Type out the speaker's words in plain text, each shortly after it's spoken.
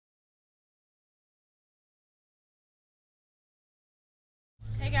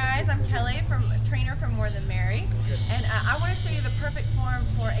guys, I'm Kelly, trainer from More Than Mary, and I want to show you the perfect form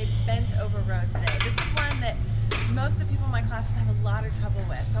for a bent over row today. This is one that most of the people in my class have a lot of trouble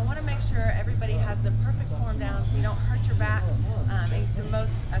with, so I want to make sure everybody has the perfect form down so you don't hurt your back and the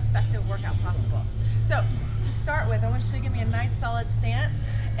most effective workout possible. So to start with, I want you to give me a nice solid stance,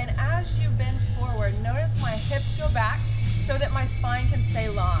 and as you bend forward, notice my hips go back so that my spine can stay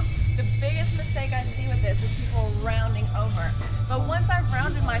long. The biggest mistake I see with this is people rounding over. But once I've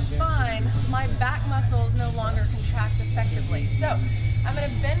rounded my spine, my back muscles no longer contract effectively. So I'm going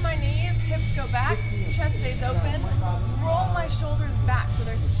to bend my knees, hips go back, chest stays open, roll my shoulders back so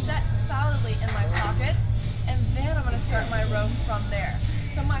they're set solidly in my sockets, and then I'm going to start my row from there.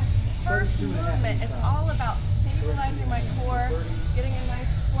 So my first movement is all about stabilizing my core, getting a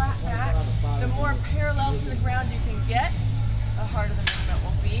nice flat back. The more parallel to the ground you can get, the harder the movement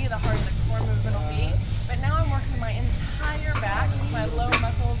will be, the harder the core movement will be. But now I'm working my entire back. My low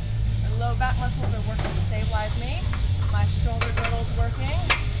muscles and low back muscles are working to stabilize me. My shoulder girdle's working.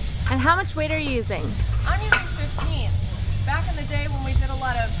 And how much weight are you using? I'm using 15. Back in the day when we did a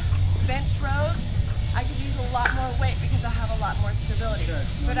lot of bench rows, I could use a lot more weight because I have a lot more stability.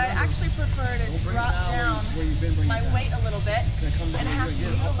 But I actually prefer to drop down my weight a little bit and have to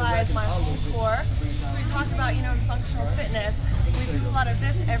utilize my whole core. So we talked about, in functional fitness, we do a lot of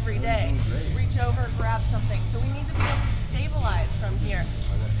this every day. Reach over, grab something. So we need to be able to stabilize from here.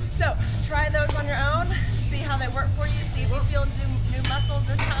 So try those on your own, see how they work for you, see if you feel new muscles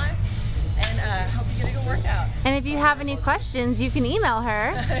this time, and hope you get a good workout. And if you have any questions, you can email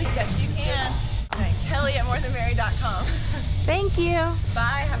her. Yes, you can. Kelly at morethanmary.com. Thank you.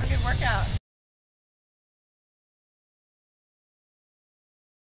 Bye. Have a good workout.